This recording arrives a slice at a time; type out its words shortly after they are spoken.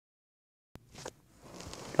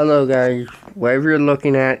Hello guys, whatever you're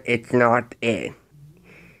looking at, it's not it.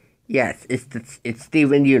 Yes, it's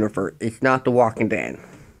Steven Universe. It's not The Walking Dead.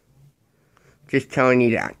 Just telling you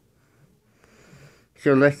that.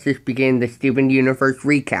 So let's just begin the Steven Universe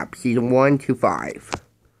recap, season 1 to 5.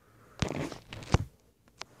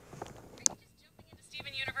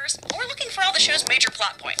 Steven Universe, we're looking for all the show's major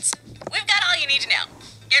plot points. We've got all you need to know.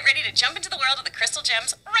 Get ready to jump into the world of the Crystal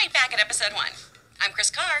Gems right back at episode 1. I'm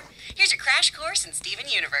Chris Carr. Here's your crash course in Steven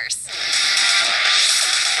Universe.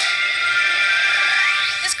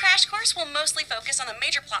 This crash course will mostly focus on the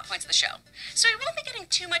major plot points of the show, so we won't be getting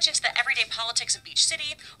too much into the everyday politics of Beach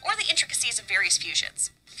City or the intricacies of various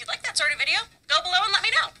fusions. If you'd like that sort of video, go below and let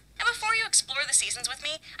me know. And before you explore the seasons with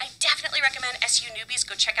me, I definitely recommend SU newbies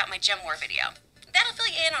go check out my Gem War video. That'll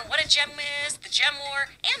fill you in on what a gem is, the Gem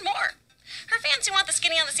War, and more. For fans who want the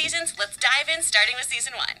skinny on the seasons, let's dive in starting with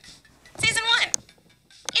season 1. Season 1.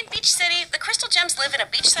 In Beach City, the Crystal Gems live in a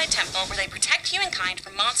beachside temple where they protect humankind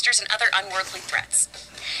from monsters and other unworldly threats.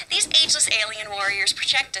 These ageless alien warriors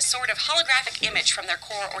project a sort of holographic image from their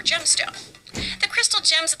core or gemstone. The Crystal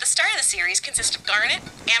Gems at the start of the series consist of Garnet,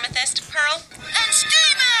 Amethyst, Pearl, and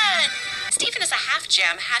Steven! Steven is a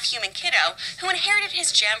half-gem, half-human kiddo who inherited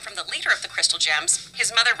his gem from the leader of the Crystal Gems,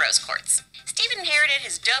 his mother Rose Quartz. Steven inherited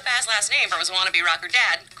his dope-ass last name from his wannabe rocker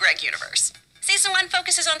dad, Greg Universe. Season 1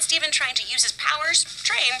 focuses on Steven trying to use his powers,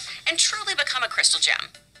 train, and truly become a crystal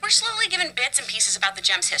gem. We're slowly given bits and pieces about the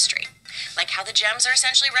gem's history, like how the gems are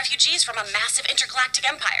essentially refugees from a massive intergalactic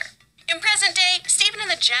empire. In present day, Steven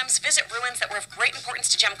and the gems visit ruins that were of great importance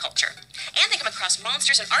to gem culture, and they come across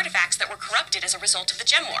monsters and artifacts that were corrupted as a result of the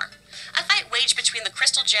Gem War, a fight waged between the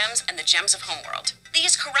crystal gems and the gems of Homeworld.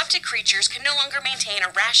 These corrupted creatures can no longer maintain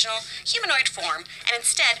a rational, humanoid form, and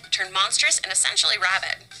instead turn monstrous and essentially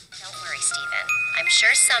rabid. Don't worry, Steven. I'm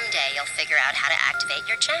sure someday you'll figure out how to activate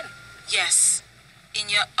your gem. Yes,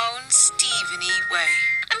 in your own Steven-y way.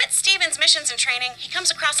 Amidst Steven's missions and training, he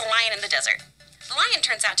comes across a lion in the desert. The lion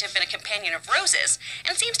turns out to have been a companion of Rose's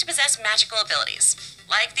and seems to possess magical abilities,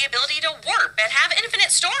 like the ability to warp and have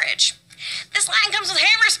infinite storage. This lion comes with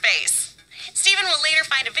hammer space. Steven will later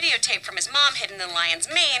find a videotape from his mom hidden in the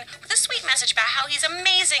lion's mane with a sweet message about how he's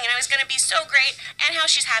amazing and how he's going to be so great and how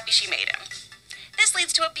she's happy she made him. This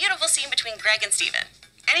leads to a beautiful scene between Greg and Steven.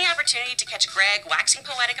 Any opportunity to catch Greg waxing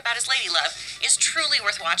poetic about his lady love is truly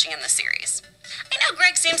worth watching in this series. I know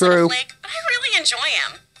Greg seems like a flake, but I really enjoy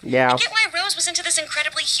him. Yeah. I get why Rose was into this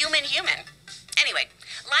incredibly human. Anyway,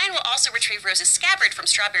 Lion will also retrieve Rose's scabbard from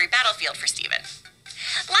Strawberry Battlefield for Steven.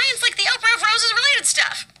 Lion's like the Oprah of Rose's related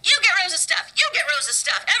stuff. You get Rose's stuff. You get Rose's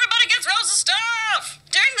stuff. Everybody gets Rose's stuff.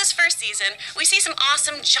 During this first season, we see some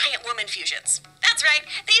awesome giant woman fusions. That's right,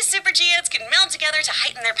 these super geodes can meld together to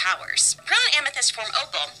heighten their powers. Pearl and Amethyst form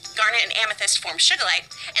Opal, Garnet and Amethyst form Sugarlight,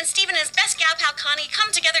 and Steven and his best gal pal Connie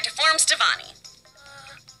come together to form Stevani.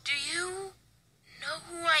 Do you know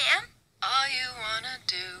who I am? All you wanna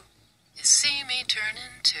do is see me turn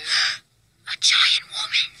into A giant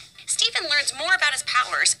woman. Steven learns more about his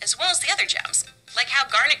powers as well as the other gems, like how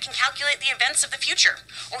Garnet can calculate the events of the future,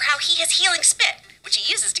 or how he has healing spit, which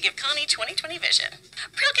he uses to give Connie 20/20 vision.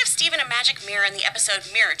 Pearl gives Steven a magic mirror in the episode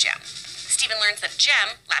Mirror Gem. Steven learns that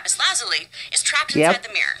Gem, Lapis Lazuli, is trapped inside the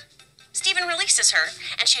mirror. Steven releases her,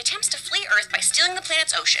 and she attempts to flee Earth by stealing the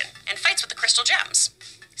planet's ocean, and fights with the crystal gems.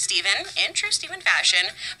 Steven, in true Steven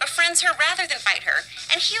fashion, befriends her rather than fight her,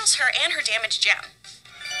 and heals her and her damaged gem.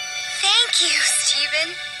 Thank you,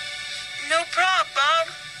 Steven. no prob, Bob.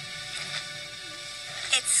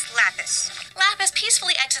 It's Lapis. Lapis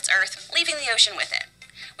peacefully exits Earth, leaving the ocean with it.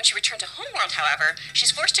 When she returned to Homeworld, however,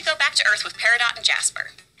 she's forced to go back to Earth with Peridot and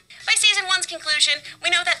Jasper. By Season 1's conclusion, we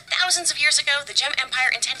know that thousands of years ago, the Gem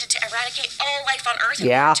Empire intended to eradicate all life on Earth.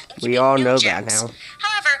 Yeah, we all know gems. that now.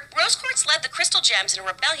 However, Rose Quartz led the Crystal Gems in a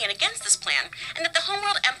rebellion against this plan, and that the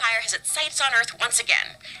Homeworld Empire has its sights on Earth once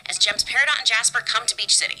again, as Gems Peridot and Jasper come to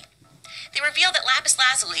Beach City. They reveal that Lapis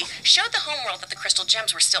Lazuli showed the Homeworld that the Crystal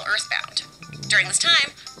Gems were still Earthbound. During this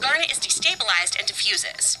time, Garnet is destabilized and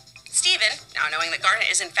diffuses. Steven, now knowing that Garnet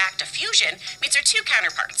is in fact a fusion, meets her two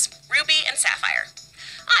counterparts, Ruby and Sapphire.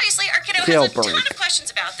 Obviously, our kiddo has a ton of questions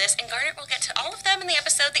about this, and Garnet will get to all of them in the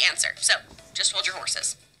episode The Answer, so just hold your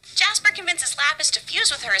horses. Jasper convinces Lapis to fuse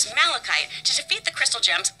with her as Malachite to defeat the Crystal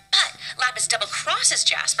Gems, but Lapis double-crosses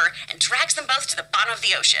Jasper and drags them both to the bottom of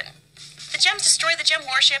the ocean. The gems destroy the gem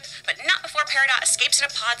warship, but not before Peridot escapes in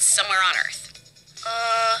a pod somewhere on Earth.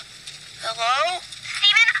 Hello?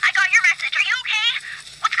 Steven, I got your message. Are you okay?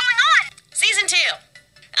 What's going on? Season 2.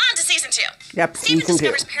 On to Season 2. Yep, Steven Season 2.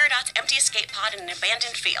 discovers Peridot's empty escape pod in an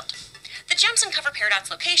abandoned field. The gems uncover Peridot's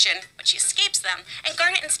location, but she escapes them, and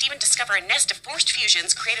Garnet and Steven discover a nest of forced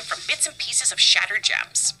fusions created from bits and pieces of shattered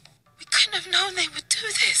gems. We couldn't have known they would do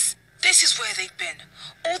this. This is where they've been.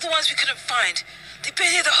 All the ones we couldn't find. They've been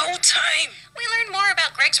here the whole time. We learn more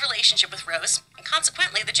about Greg's relationship with Rose, and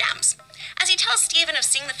consequently the gems. As he tells Steven of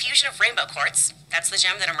seeing the fusion of rainbow quartz, that's the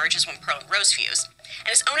gem that emerges when Pearl and Rose fuse, and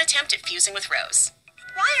his own attempt at fusing with Rose.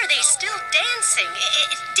 Why are they still dancing?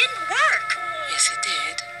 It didn't work. Yes, it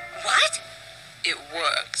did. What? It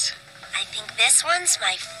worked. I think this one's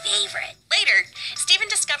my favorite. Later, Steven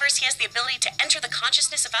discovers he has the ability to enter the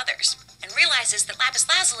consciousness of others, and realizes that Lapis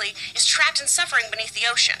Lazuli is trapped and suffering beneath the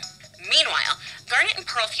ocean. Meanwhile, Garnet and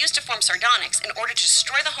Pearl fuse to form Sardonyx in order to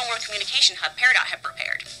destroy the homeworld communication hub Peridot had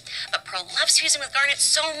prepared. But Pearl loves fusing with Garnet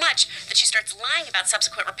so much that she starts lying about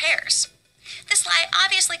subsequent repairs. This lie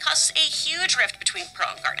obviously causes a huge rift between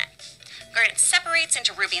Pearl and Garnet. Garnet separates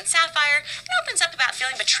into Ruby and Sapphire and opens up about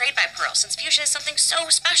feeling betrayed by Pearl since fusion is something so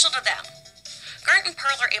special to them. Garnet and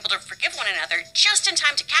Pearl are able to forgive one another just in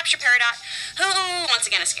time to capture Peridot, who once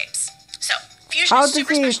again escapes. So, fusion How is does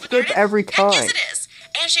super he special to escape Garnet? every time? Yes, it is.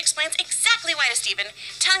 And she explains exactly why to Steven,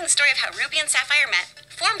 telling the story of how Ruby and Sapphire met,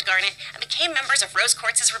 formed Garnet, and became members of Rose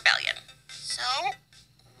Quartz's rebellion. So,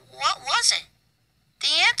 what was it?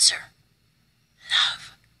 The answer.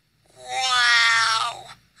 Love.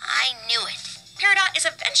 Wow. I knew it. Peridot is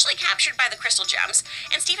eventually captured by the crystal gems,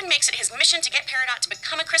 and Steven makes it his mission to get Peridot to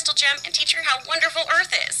become a crystal gem and teach her how wonderful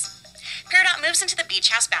Earth is. Peridot moves into the beach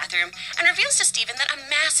house bathroom and reveals to Steven that a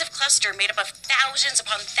massive cluster made up of thousands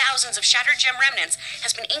upon thousands of shattered gem remnants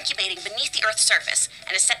has been incubating beneath the Earth's surface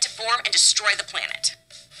and is set to form and destroy the planet.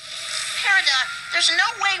 Peridot, there's no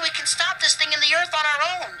way we can stop this thing in the Earth on our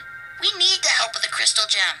own. We need the help of the crystal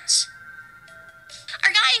gems. Our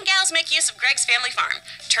guy and gals make use of Greg's family farm,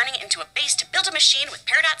 turning it into a base to build a machine with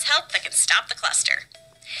Peridot's help that can stop the cluster.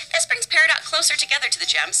 This brings Peridot closer together to the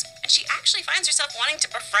gems, and she actually finds herself wanting to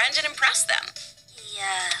befriend and impress them.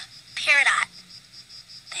 Yeah, Peridot.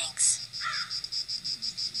 Thanks.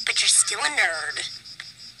 But you're still a nerd.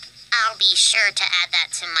 I'll be sure to add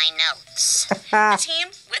that to my notes. The team,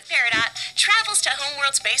 with Peridot, travels to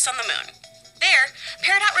Homeworld's base on the moon. There,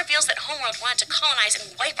 Peridot reveals that Homeworld wanted to colonize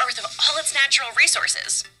and wipe Earth of all its natural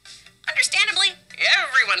resources. Understandably,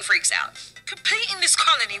 everyone freaks out. Completing this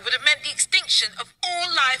colony would have meant the extinction of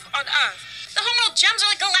all life on Earth. The Homeworld gems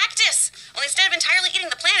are like Galactus, only instead of entirely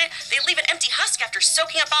eating the planet, they leave an empty husk after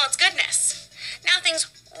soaking up all its goodness. Now things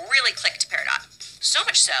really click to Peridot. So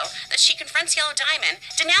much so that she confronts Yellow Diamond,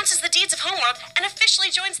 denounces the deeds of Homeworld, and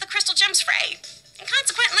officially joins the Crystal Gems fray. And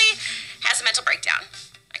consequently, has a mental breakdown.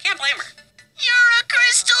 I can't blame her. You're a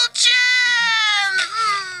crystal gem!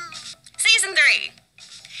 Season 3.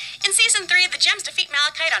 In Season 3, the gems defeat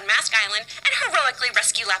Malachite on Mask Island and heroically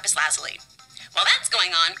rescue Lapis Lazuli. While that's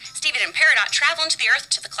going on, Steven and Peridot travel into the Earth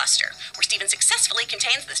to the cluster, where Steven successfully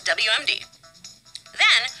contains this WMD.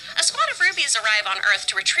 Then, a squad of rubies arrive on Earth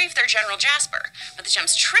to retrieve their General Jasper, but the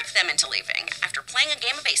gems trick them into leaving after playing a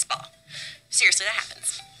game of baseball. Seriously, that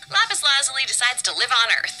happens. Lapis Lazuli decides to live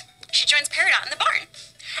on Earth. She joins Peridot in the barn.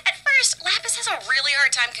 At first, Lapis has a really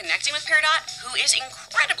hard time connecting with Peridot, who is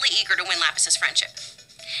incredibly eager to win Lapis's friendship.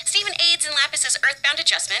 Steven aids in Lapis's earthbound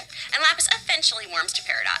adjustment, and Lapis eventually warms to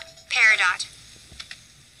Peridot. Peridot.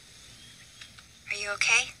 Are you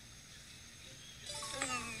okay?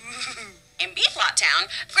 In B-Plot Town,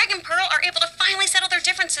 Greg and Pearl are able to finally settle their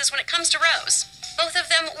differences when it comes to Rose. Both of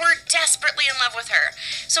them were desperately in love with her,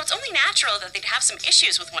 so it's only natural that they'd have some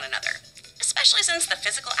issues with one another. Especially since the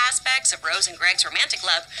physical aspects of Rose and Greg's romantic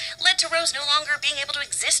love led to Rose no longer being able to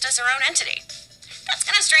exist as her own entity. That's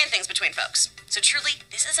gonna strain things between folks, so truly,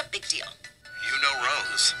 this is a big deal. You know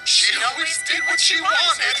Rose. She always did what she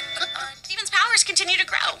wanted. Steven's powers continue to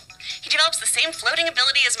grow. He develops the same floating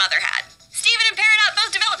ability his mother had. Steven and Peridot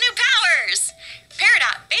both develop new powers!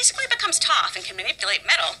 Peridot basically becomes Toph and can manipulate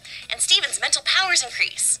metal, and Steven's mental powers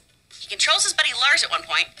increase. He controls his buddy Lars at one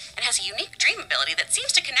point, and has a unique dream ability that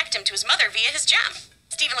seems to connect him to his mother via his gem.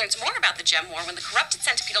 Steven learns more about the gem war when the corrupted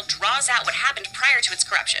Centipedal draws out what happened prior to its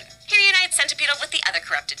corruption. He reunites Centipedal with the other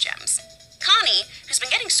corrupted gems. Connie, who's been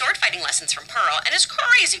getting sword fighting lessons from Pearl and is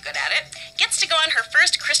crazy good at it, gets to go on her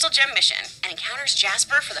first Crystal Gem mission and encounters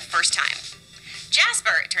Jasper for the first time.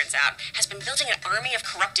 Jasper, it turns out, has been building an army of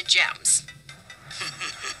corrupted gems.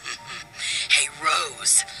 Hey,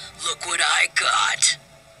 Rose, look what I got.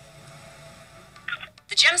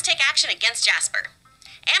 The gems take action against Jasper.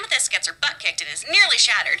 Amethyst gets her butt kicked and is nearly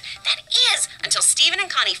shattered. That is, until Steven and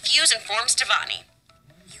Connie fuse and forms Devani.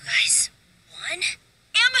 You guys won?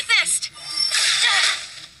 Amethyst!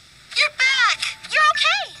 You're back! You're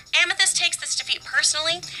okay! Amethyst takes this defeat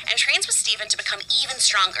personally and trains with Steven to become even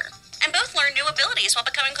stronger. and both learn new abilities while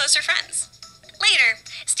becoming closer friends. Later,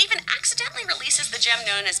 Stephen accidentally releases the gem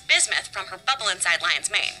known as bismuth from her bubble inside Lion's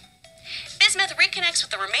mane. Bismuth reconnects with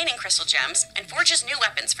the remaining crystal gems and forges new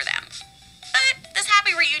weapons for them. But this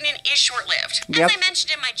happy reunion is short-lived. Yep. As I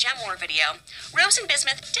mentioned in my Gem War video, Rose and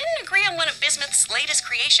Bismuth didn't agree on one of Bismuth's latest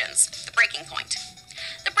creations, the Breaking Point.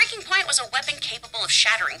 The Breaking Point was a weapon capable of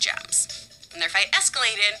shattering gems. When their fight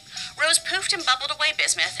escalated, Rose poofed and bubbled away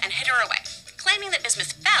Bismuth and hid her away, claiming that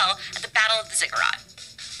Bismuth fell at the Battle of the Ziggurat.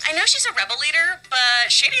 I know she's a rebel leader,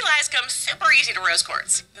 but shady lies come super easy to Rose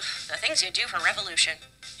Quartz. The things you do for revolution.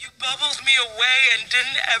 You bubbled me away and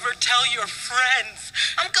didn't ever tell your friends.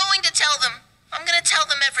 I'm going to tell them. I'm going to tell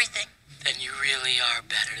them everything. Then you really are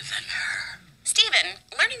better than her. Stephen,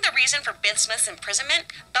 learning the reason for Bismuth's imprisonment,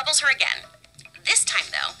 bubbles her again. This time,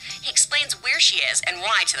 though, he explains where she is and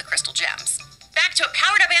why to the crystal gems. Back to a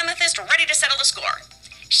powered-up Amethyst ready to settle the score.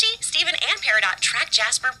 She, Stephen, and Peridot track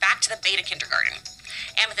Jasper back to the Beta Kindergarten.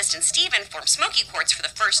 Amethyst and Stephen form Smoky Quartz for the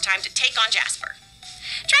first time to take on Jasper.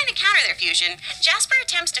 Trying to counter their fusion, Jasper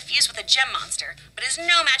attempts to fuse with a gem monster, but is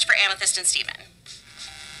no match for Amethyst and Stephen.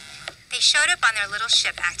 They showed up on their little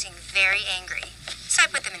ship acting very angry, so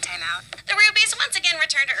I put them in timeout. The rubies once again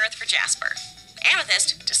return to Earth for Jasper.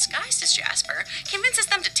 Amethyst, disguised as Jasper, convinces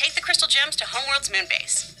them to take the crystal gems to Homeworld's moon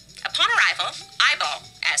base. Upon arrival, Eyeball,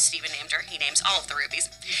 as Stephen named her, he names all of the rubies,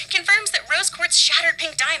 confirms that Rose Quartz shattered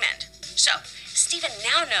Pink Diamond. So, Stephen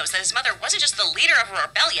now knows that his mother wasn't just the leader of a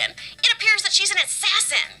rebellion, it appears that she's an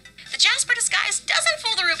assassin. The Jasper disguise doesn't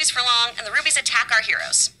fool the rubies for long, and the rubies attack our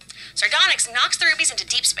heroes. Sardonyx knocks the rubies into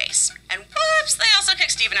deep space, and whoops, they also kick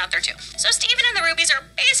Stephen out there too. So Stephen and the rubies are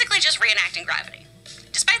basically just reenacting gravity.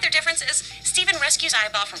 Despite their differences, Stephen rescues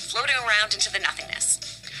Eyeball from floating around into the nothingness.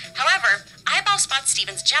 However, Eyeball spots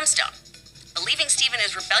Stephen's gemstone. Believing Stephen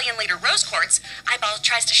is rebellion leader Rose Quartz, Eyeball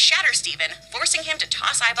tries to shatter Stephen, forcing him to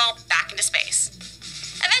toss Eyeball back into space.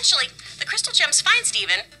 Eventually, the crystal gems find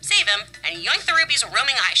Stephen, save him, and yoink the rubies'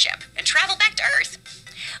 roaming eye ship, and travel back to Earth.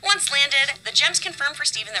 Once landed, the gems confirm for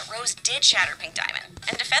Stephen that Rose did shatter Pink Diamond,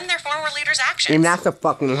 and defend their former leader's actions. And that's a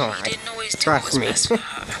fucking lie. She didn't always do Trust what me. was best for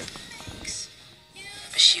her.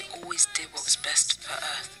 But she always did what was best for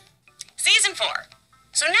Earth. Season 4.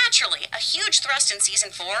 So naturally, a huge thrust in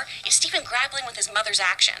Season 4 is Stephen grappling with his mother's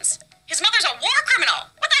actions. His mother's a war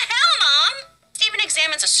criminal! What the hell, Mom? Stephen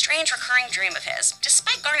examines a strange recurring dream of his,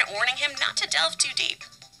 despite Garnet warning him not to delve too deep.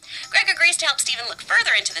 Greg agrees to help Stephen look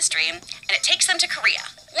further into this dream, and it takes them to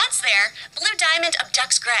Korea. Once there, Blue Diamond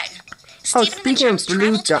abducts Greg. Oh, Stephen and the gems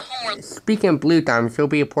travel to the homeworld. speaking of Blue Diamond, she'll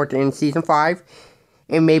be reported in Season 5,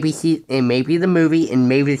 and maybe the movie, and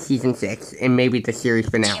maybe Season 6, and maybe the series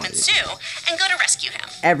Team finale. and Sue, and go to rescue him.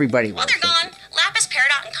 Everybody While wants they're gone, Lapis,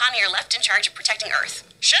 Peridot, and Connie are left in charge of protecting Earth.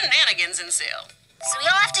 Shenanigans ensue. So we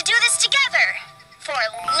all have to do this together. For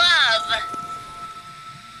love.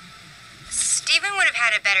 Stephen would have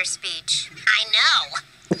had a better speech. I know.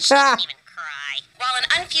 She didn't even cry. While an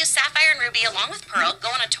unfused Sapphire and Ruby, along with Pearl, go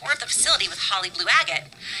on a tour of the facility with Holly Blue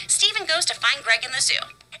Agate, Stephen goes to find Greg in the zoo.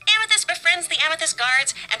 Amethyst befriends the Amethyst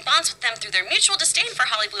guards and bonds with them through their mutual disdain for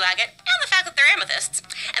Holly Blue Agate and the fact that they're Amethysts,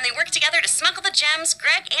 and they work together to smuggle the gems,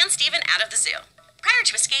 Greg and Stephen, out of the zoo. Prior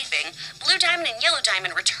to escaping, Blue Diamond and Yellow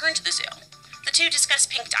Diamond return to the zoo. The two discuss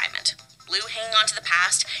Pink Diamond. Blue hanging on to the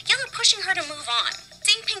past, Yellow pushing her to move on.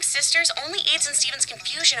 Seeing Pink's sisters only aids in Stephen's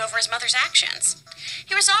confusion over his mother's actions.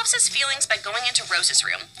 He resolves his feelings by going into Rose's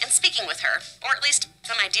room and speaking with her, or at least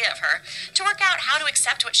some idea of her, to work out how to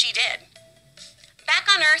accept what she did. Back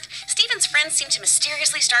on Earth, Stephen's friends seem to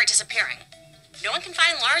mysteriously start disappearing. No one can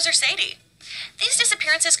find Lars or Sadie. These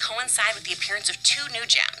disappearances coincide with the appearance of two new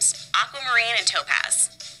gems, Aquamarine and Topaz.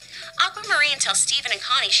 Aquamarine tells Stephen and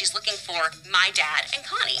Connie she's looking for my dad and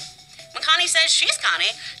Connie. When Connie says she's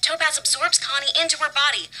Connie, Topaz absorbs Connie into her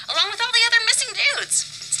body, along with all the other missing dudes.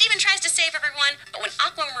 Stephen tries to save everyone, but when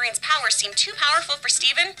Aquamarine's powers seem too powerful for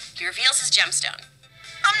Stephen, he reveals his gemstone.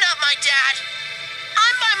 I'm not my dad.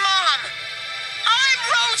 I'm my mom. I'm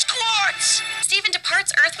Rose Quartz. Stephen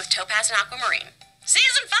departs Earth with Topaz and Aquamarine.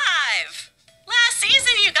 Season 5! Last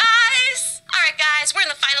season, you guys! Alright guys, we're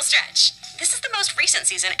in the final stretch. This is the most recent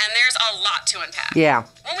season, and there's a lot to unpack. Yeah.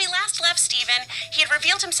 When we last left Stephen, he had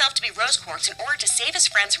revealed himself to be Rose Quartz in order to save his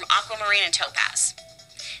friends from Aquamarine and Topaz.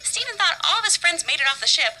 Stephen thought all of his friends made it off the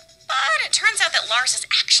ship, but it turns out that Lars is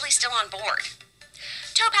actually still on board.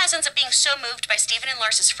 Topaz ends up being so moved by Stephen and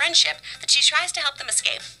Lars' friendship that she tries to help them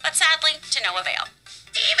escape, but sadly, to no avail.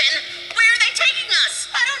 Steven, where are they taking us?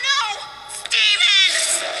 I don't know.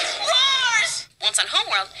 Steven! Lars! Once on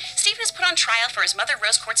Homeworld, Stephen is put on trial for his mother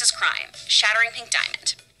Rose Quartz's crime, shattering Pink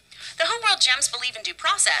Diamond. The Homeworld gems believe in due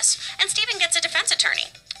process, and Stephen gets a defense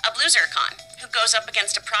attorney, a blue zircon, who goes up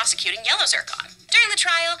against a prosecuting yellow zircon. During the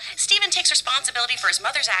trial, Stephen takes responsibility for his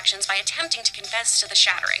mother's actions by attempting to confess to the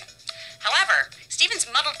shattering. However, Stephen's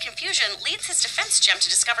muddled confusion leads his defense gem to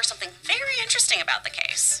discover something very interesting about the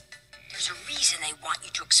case. There's a reason they want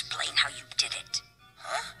you to explain how you did it.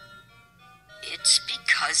 Huh? It's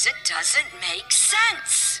because it doesn't make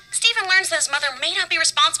sense. Stephen learns that his mother may not be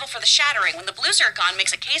responsible for the shattering when the blue zircon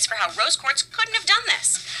makes a case for how rose quartz couldn't have done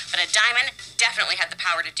this, but a diamond definitely had the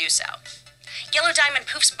power to do so. Yellow diamond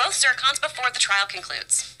poofs both zircons before the trial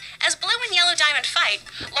concludes. As blue and yellow diamond fight,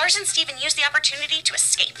 Lars and Stephen use the opportunity to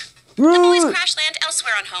escape. The boys crash land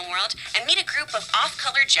elsewhere on Homeworld and meet a group of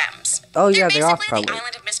off-color gems. Oh yeah, They're the basically off-color. the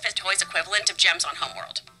Island of Misfit Toys equivalent of gems on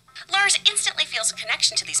Homeworld. Lars instantly feels a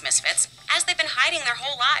connection to these misfits, as they've been hiding their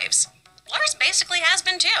whole lives. Lars basically has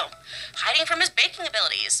been too. Hiding from his baking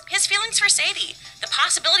abilities, his feelings for Sadie, the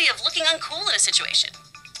possibility of looking uncool in a situation.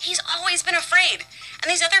 He's always been afraid, and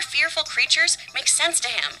these other fearful creatures make sense to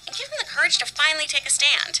him and give him the courage to finally take a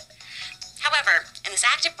stand. However, in this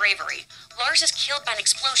act of bravery, Lars is killed by an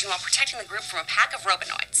explosion while protecting the group from a pack of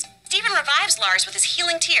robinoids. Stephen revives Lars with his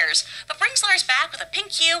healing tears, but brings Lars back with a pink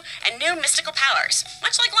hue and new mystical powers,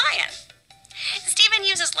 much like Lion. Stephen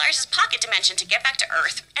uses Lars' pocket dimension to get back to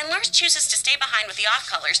Earth, and Lars chooses to stay behind with the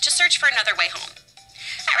off-colors to search for another way home.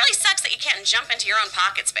 That really sucks that you can't jump into your own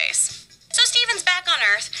pocket space. So Stephen's back on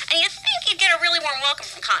Earth, and you'd think he'd get a really warm welcome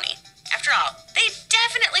from Connie. After all, they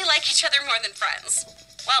definitely like each other more than friends.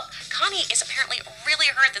 Well, Connie is apparently really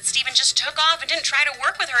hurt that Stephen just took off and didn't try to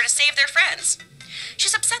work with her to save their friends.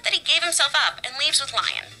 She's upset that he gave himself up and leaves with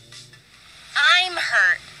Lion. I'm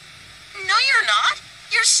hurt. No, you're not.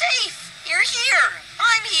 You're safe. You're here.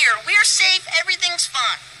 I'm here. We're safe. Everything's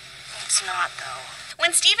fine. It's not, though.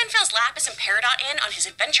 When Stephen fills Lapis and Peridot in on his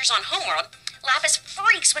adventures on Homeworld, Lapis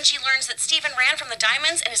freaks when she learns that Stephen ran from the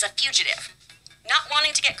Diamonds and is a fugitive. Not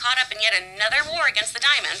wanting to get caught up in yet another war against the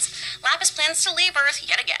Diamonds, Lapis plans to leave Earth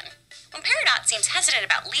yet again. When Peridot seems hesitant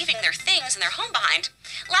about leaving their things and their home behind,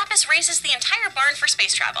 Lapis raises the entire barn for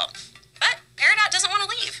space travel. But Peridot doesn't want to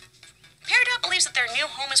leave. Peridot believes that their new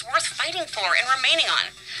home is worth fighting for and remaining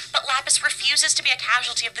on, but Lapis refuses to be a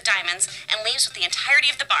casualty of the Diamonds and leaves with the entirety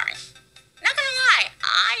of the barn. Not gonna lie,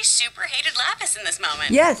 I super hated Lapis in this moment.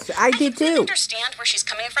 Yes, I did completely too. understand where she's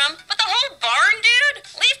coming from, but the whole barn, dude?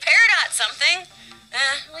 Leave Peridot something.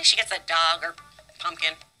 At least she gets a dog or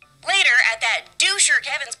pumpkin. Later, at that doucher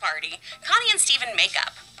Kevin's party, Connie and Stephen make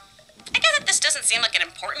up. I get that this doesn't seem like an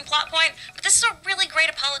important plot point, but this is a really great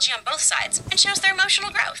apology on both sides and shows their emotional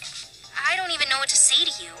growth. I don't even know what to say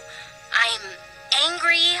to you. I'm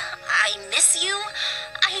angry. I miss you.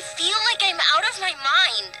 I feel like I'm out of my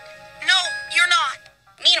mind. No, you're not.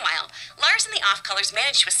 Meanwhile, Lars and the off-colors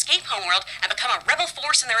manage to escape Homeworld and become a rebel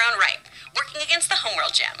force in their own right, working against the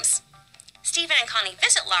Homeworld gems. Stephen and Connie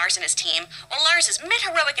visit Lars and his team while Lars is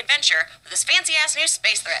mid-heroic adventure with his fancy-ass new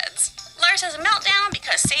space threads. Lars has a meltdown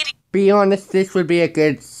because Sadie... Be honest, this would be a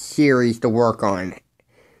good series to work on.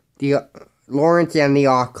 The Lawrence and the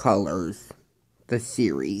Off Colors, the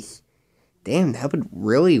series. Damn, that would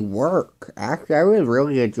really work. Actually, I would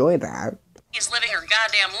really enjoy that. is living her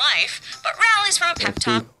goddamn life, but rallies from a pep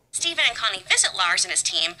talk. Stephen and Connie visit Lars and his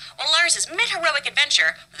team while Lars is mid-heroic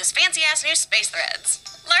adventure with his fancy-ass new space threads.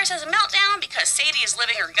 Lars has a meltdown because Sadie is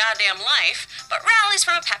living her goddamn life, but rallies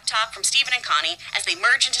from a pep talk from Stephen and Connie as they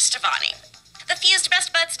merge into Stefani. The fused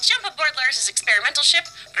best buds jump aboard Lars' experimental ship,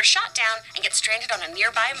 but are shot down and get stranded on a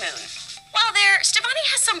nearby moon. While there, Stefani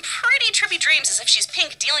has some pretty trippy dreams as if she's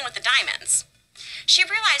Pink dealing with the Diamonds. She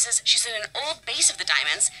realizes she's in an old base of the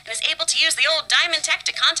Diamonds and is able to use the old diamond tech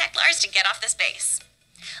to contact Lars to get off this base.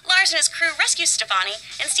 Lars and his crew rescue Stefani,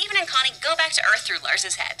 and Stephen and Connie go back to Earth through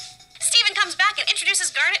Lars' head. Stephen comes back and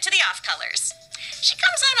introduces Garnet to the off-colors. She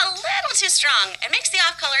comes on a little too strong and makes the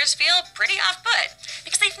off-colors feel pretty off-put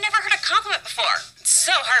because they've never heard a compliment before. It's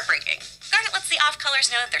so heartbreaking. Garnet lets the off-colors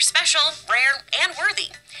know that they're special, rare, and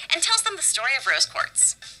worthy, and tells them the story of Rose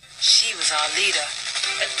Quartz. She was our leader,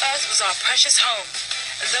 and Earth was our precious home,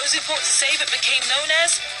 and those who fought to save it became known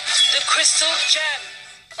as the Crystal Gem.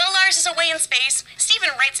 While Lars is away in space,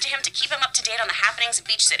 Stephen writes to him to keep him up to date on the happenings of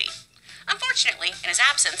Beach City. Unfortunately, in his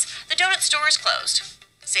absence, the donut store is closed.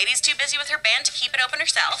 Sadie's too busy with her band to keep it open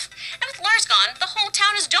herself, and with Lars gone, the whole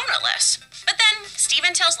town is donutless. But then,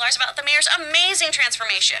 Stephen tells Lars about the mayor's amazing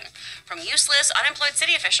transformation. From useless, unemployed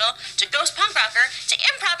city official, to ghost punk rocker, to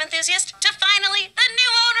improv enthusiast, to finally, the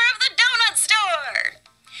new owner of the donut store!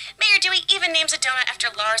 Mayor Dewey even names a donut after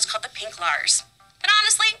Lars called the Pink Lars. But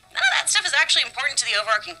honestly, none of that stuff is actually important to the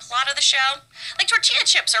overarching plot of the show. Like tortilla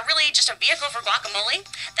chips are really just a vehicle for guacamole.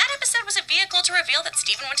 That episode was a vehicle to reveal that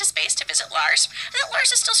Steven went to space to visit Lars, and that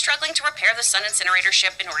Lars is still struggling to repair the Sun Incinerator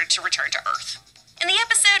ship in order to return to Earth. In the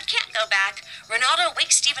episode Can't Go Back, Ronaldo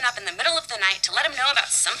wakes Steven up in the middle of the night to let him know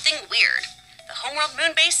about something weird. The homeworld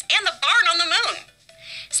moon base and the barn on the moon.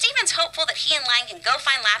 Steven's hopeful that he and Lang can go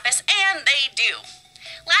find Lapis, and they do.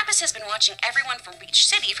 Lapis has been watching everyone from Beach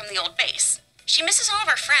City from the old base. She misses all of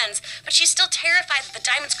her friends, but she's still terrified that the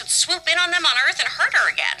diamonds could swoop in on them on Earth and hurt her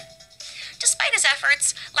again. Despite his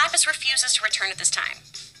efforts, Lapis refuses to return at this time.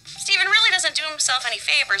 Steven really doesn't do himself any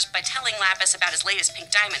favors by telling Lapis about his latest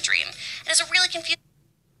pink diamond dream, and is a really confused...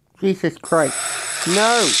 Jesus Christ.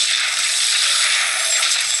 No!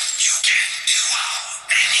 You can do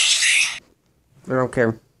anything. I don't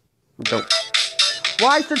care. Don't.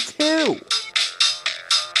 Why is there two?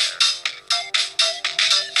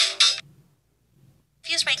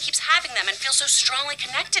 Why he keeps having them and feels so strongly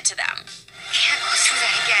connected to them. Can't go through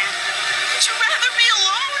that again. Would you rather be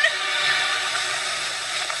alone?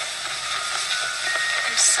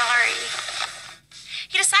 I'm sorry.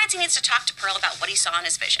 He decides he needs to talk to Pearl about what he saw in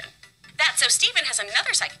his vision. That so Steven has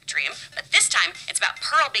another psychic dream, but this time it's about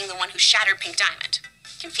Pearl being the one who shattered Pink Diamond.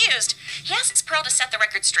 Confused, he asks Pearl to set the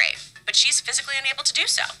record straight, but she's physically unable to do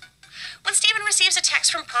so. When Steven receives a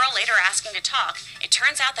text from Pearl later asking to talk, it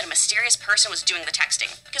turns out that a mysterious person was doing the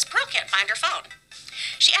texting, because Pearl can't find her phone.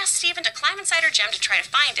 She asks Steven to climb inside her gem to try to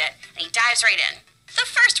find it, and he dives right in. The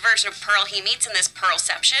first version of Pearl he meets in this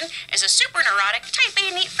Pearlception is a super neurotic, type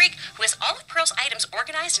A neat freak who has all of Pearl's items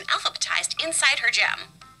organized and alphabetized inside her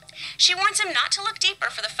gem. She warns him not to look deeper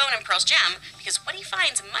for the phone in Pearl's gem, because what he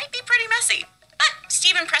finds might be pretty messy. But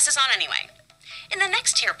Steven presses on anyway. In the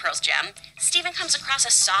next tier of Pearl's gem, Steven comes across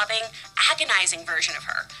a sobbing, agonizing version of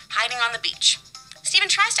her, hiding on the beach. Steven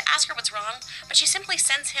tries to ask her what's wrong, but she simply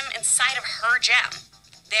sends him inside of her gem.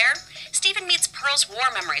 There, Steven meets Pearl's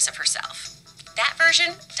war memories of herself. That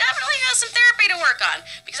version definitely has some therapy to work on,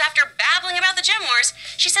 because after babbling about the gem wars,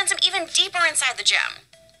 she sends him even deeper inside the gem.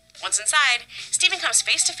 Once inside, Steven comes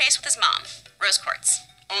face to face with his mom, Rose Quartz.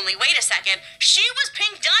 Only wait a second, she was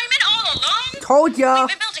Pink Diamond all along? Told ya!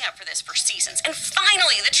 We've been building up for this for seasons, and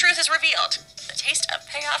finally the truth is revealed. The taste of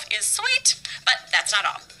payoff is sweet, but that's not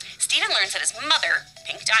all. Steven learns that his mother,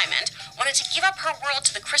 Pink Diamond, wanted to give up her world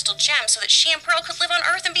to the crystal gem so that she and Pearl could live on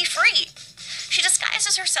Earth and be free. She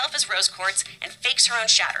disguises herself as Rose Quartz and fakes her own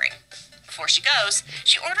shattering. Before she goes,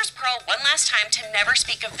 she orders Pearl one last time to never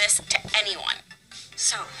speak of this to anyone.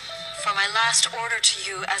 So, for my last order to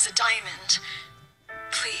you as a diamond,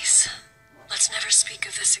 please, let's never speak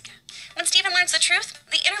of this again. When Steven learns the truth,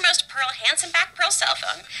 the innermost Pearl hands him back Pearl's cell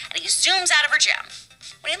phone, and he zooms out of her gem.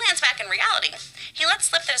 When he lands back in reality, he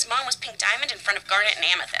lets slip that his mom was Pink Diamond in front of Garnet and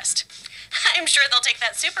Amethyst. I'm sure they'll take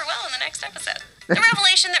that super well in the next episode. The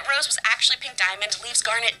revelation that Rose was actually Pink Diamond leaves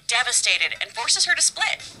Garnet devastated and forces her to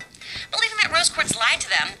split. Believing that Rose Quartz lied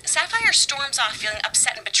to them, Sapphire storms off feeling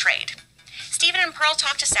upset and betrayed. Steven and Pearl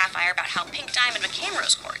talk to Sapphire about how Pink Diamond became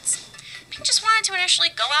Rose Quartz. Pink just wanted to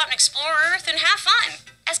initially go out and explore Earth and have fun.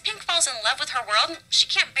 As Pink falls in love with her world, she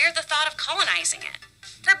can't bear the thought of colonizing it.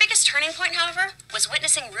 Her biggest turning point, however, was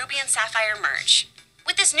witnessing Ruby and Sapphire merge.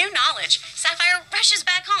 With this new knowledge, Sapphire rushes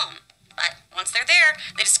back home. But once they're there,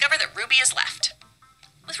 they discover that Ruby is left.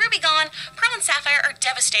 With Ruby gone, Pearl and Sapphire are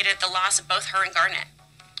devastated at the loss of both her and Garnet.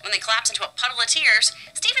 When they collapse into a puddle of tears,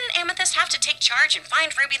 Steven and Amethyst have to take charge and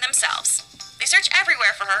find Ruby themselves. They search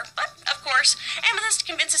everywhere for her, but, of course, Amethyst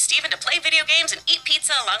convinces Steven to play video games and eat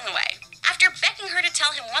pizza along the way. After begging her to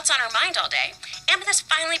tell him what's on her mind all day, Amethyst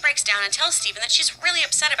finally breaks down and tells Steven that she's really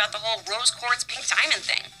upset about the whole Rose Quartz Pink Diamond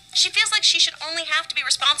thing. She feels like she should only have to be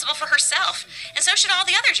responsible for herself, and so should all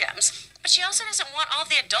the other gems. But she also doesn't want all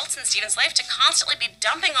the adults in Steven's life to constantly be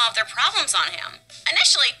dumping all of their problems on him.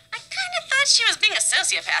 Initially, I kind of thought she was being a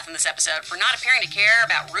sociopath in this episode for not appearing to care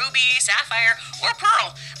about Ruby, Sapphire, or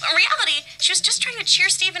Pearl, but in reality, she was just trying to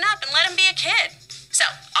cheer Steven up and let him be a kid. So,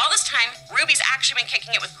 all this time, Ruby's actually been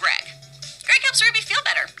kicking it with Greg. Greg helps Ruby feel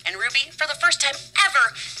better, and Ruby, for the first time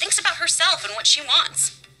ever, thinks about herself and what she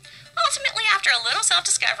wants. Ultimately, after a little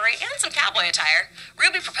self-discovery and some cowboy attire,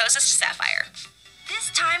 Ruby proposes to Sapphire. This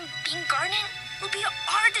time, being Garnet will be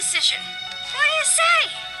our decision. What do you say?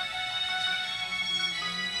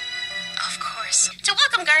 Of course. To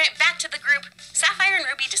welcome Garnet back to the group, Sapphire and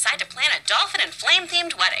Ruby decide to plan a dolphin and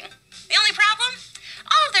flame-themed wedding. The only problem?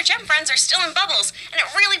 All of their gem friends are still in bubbles, and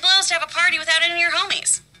it really blows to have a party without any of your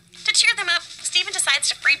homies. To cheer them up, Steven decides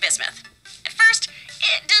to free Bismuth. At first,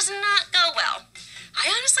 it does not go well. I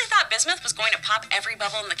honestly thought Bismuth was going to pop every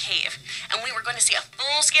bubble in the cave, and we were going to see a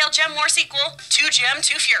full-scale Gem War sequel, 2 Gem,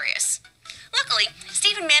 2 Furious. Luckily,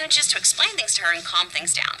 Steven manages to explain things to her and calm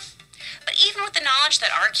things down. But even with the knowledge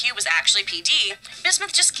that RQ was actually PD,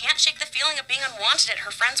 Bismuth just can't shake the feeling of being unwanted at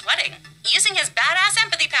her friend's wedding. Using his badass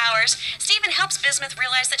empathy powers, Steven helps Bismuth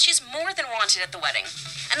realize that she's more than wanted at the wedding,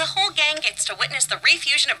 and the whole gang gets to witness the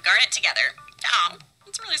refusion of Garnet together. Aw,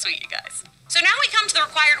 it's really sweet, you guys. So now we come to the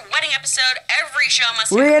required wedding episode every show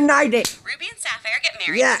must have. Reunited. Ruby and Sapphire get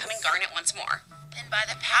married, becoming Garnet once more. And by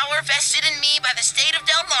the power vested in me by the state of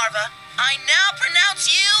Delmarva, I now pronounce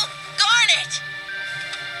you Garnet!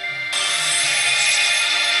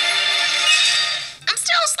 I'm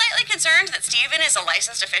still slightly concerned that Steven is a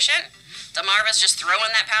licensed officiant. Delmarva's just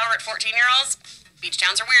throwing that power at 14-year-olds. Beach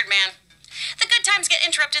towns are weird, man. The good times get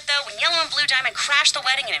interrupted, though, when Yellow and Blue Diamond crash the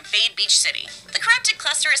wedding and invade Beach City. The corrupted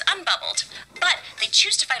cluster is unbubbled, but they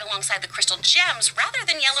choose to fight alongside the Crystal Gems rather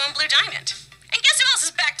than Yellow and Blue Diamond. And guess who else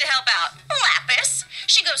is back to help out? Lapis!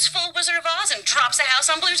 She goes full Wizard of Oz and drops a house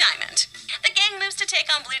on Blue Diamond. The gang moves to take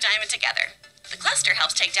on Blue Diamond together. The cluster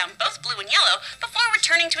helps take down both Blue and Yellow before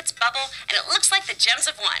returning to its bubble, and it looks like the gems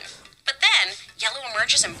have won. But then, Yellow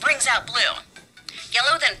emerges and brings out Blue.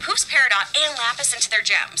 Yellow then poofs Peridot and Lapis into their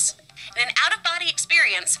gems. In an out-of-body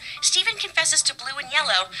experience, Steven confesses to Blue and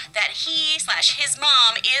Yellow that he/his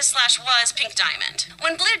mom is/was Pink Diamond.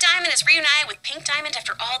 When Blue Diamond is reunited with Pink Diamond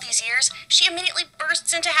after all these years, she immediately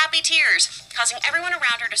bursts into happy tears, causing everyone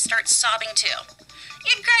around her to start sobbing too.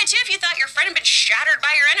 You'd cry too if you thought your friend had been shattered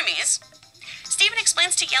by your enemies. Steven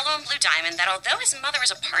explains to Yellow and Blue Diamond that although his mother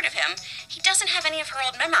is a part of him, he doesn't have any of her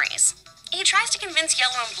old memories. He tries to convince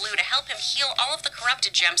Yellow and Blue to help him heal all of the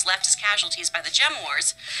corrupted gems left as casualties by the Gem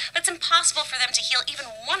Wars, but it's impossible for them to heal even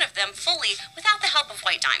one of them fully without the help of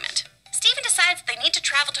White Diamond. Steven decides that they need to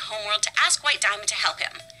travel to Homeworld to ask White Diamond to help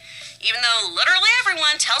him, even though literally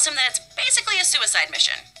everyone tells him that it's basically a suicide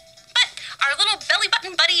mission. But our little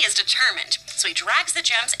belly-button buddy is determined, so he drags the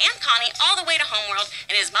gems and Connie all the way to Homeworld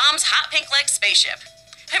in his mom's hot pink-legged spaceship.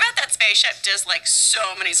 I bet that spaceship does like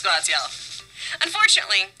so many squats, y'all.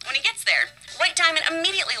 Unfortunately, when he gets there, White Diamond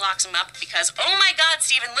immediately locks him up because, oh my god,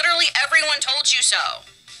 Steven, literally everyone told you so.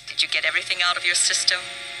 Did you get everything out of your system?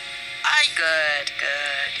 Good.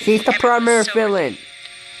 She's the primary villain.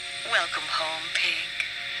 Welcome home, Pink.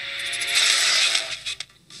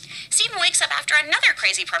 Steven wakes up after another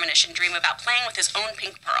crazy premonition dream about playing with his own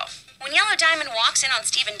Pink Pearl. When Yellow Diamond walks in on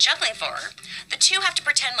Steven juggling for her, the two have to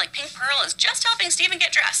pretend like Pink Pearl is just helping Steven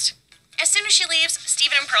get dressed. As soon as she leaves,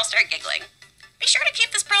 Steven and Pearl start giggling. Be sure to keep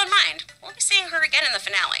this Pearl in mind. We'll be seeing her again in the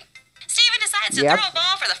finale. Steven decides to throw a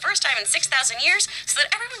ball for the first time in 6,000 years so that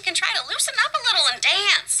everyone can try to loosen up a little and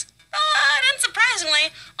dance. But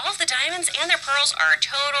unsurprisingly, all of the diamonds and their pearls are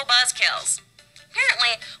total buzzkills.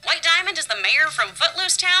 Apparently, White Diamond is the mayor from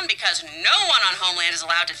Footloose Town because no one on Homeland is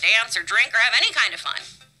allowed to dance or drink or have any kind of fun.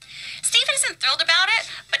 Steven isn't thrilled about it,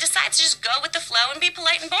 but decides to just go with the flow and be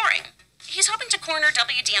polite and boring. He's hoping to corner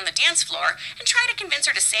WD on the dance floor and try to convince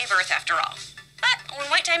her to save Earth after all. But when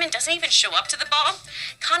White Diamond doesn't even show up to the ball,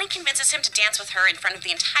 Connie convinces him to dance with her in front of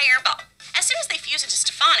the entire ball. As soon as they fuse into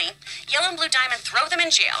Stefani, Yellow and Blue Diamond throw them in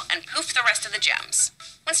jail and poof the rest of the gems.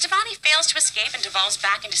 When Stefani fails to escape and devolves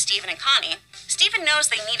back into Steven and Connie, Steven knows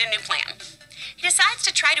they need a new plan. He decides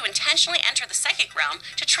to try to intentionally enter the psychic realm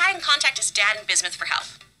to try and contact his dad and Bismuth for help.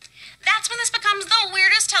 That's when this becomes the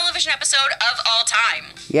weirdest television episode of all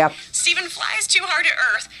time. Yep. Steven flies too hard to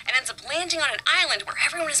Earth and ends up landing on an island where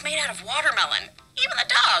everyone is made out of watermelon. Even the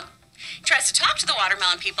dog. He tries to talk to the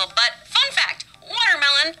watermelon people, but fun fact,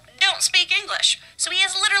 watermelon don't speak English, so he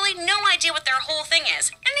has literally no idea what their whole thing is,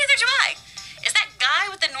 and neither do I. Is that guy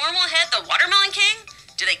with the normal head the Watermelon King?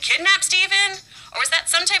 Did they kidnap Steven? Or was that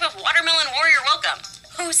some type of watermelon warrior welcome?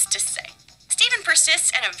 Who's to say? Steven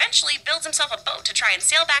persists and eventually builds himself a boat to try and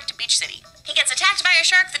sail back to Beach City. He gets attacked by a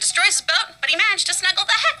shark that destroys his boat, but he managed to snuggle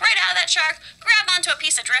the heck right out of that shark, grab onto a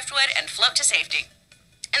piece of driftwood, and float to safety.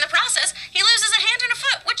 In the process, he loses a hand and a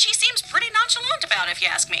foot, which he seems pretty nonchalant about, if you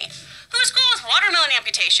ask me. Who's cool with watermelon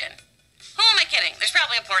amputation? Who am I kidding? There's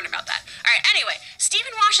probably a porn about that. Alright, anyway,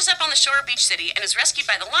 Steven washes up on the shore of Beach City and is rescued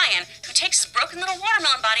by the lion, who takes his broken little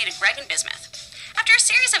watermelon body to Greg and Bismuth. After a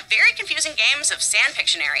series of very confusing games of Sand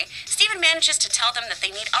Pictionary, Steven manages to tell them that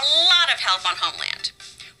they need a lot of help on Homeland.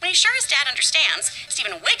 When he's sure his dad understands,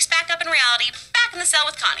 Steven wakes back up in reality, back in the cell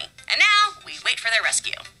with Connie. And now, we wait for their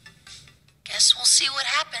rescue. Guess we'll see what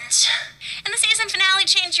happens. In the season finale,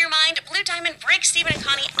 Change Your Mind, Blue Diamond breaks Steven and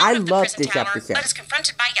Connie out of the prison tower, but is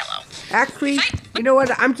confronted by Yellow. Actually, you know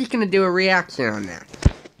what? I'm just going to do a reaction on that.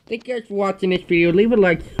 Thank you guys for watching this video. Leave a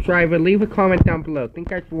like, subscribe, leave a comment down below.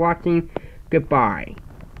 Thank you guys for watching. Goodbye.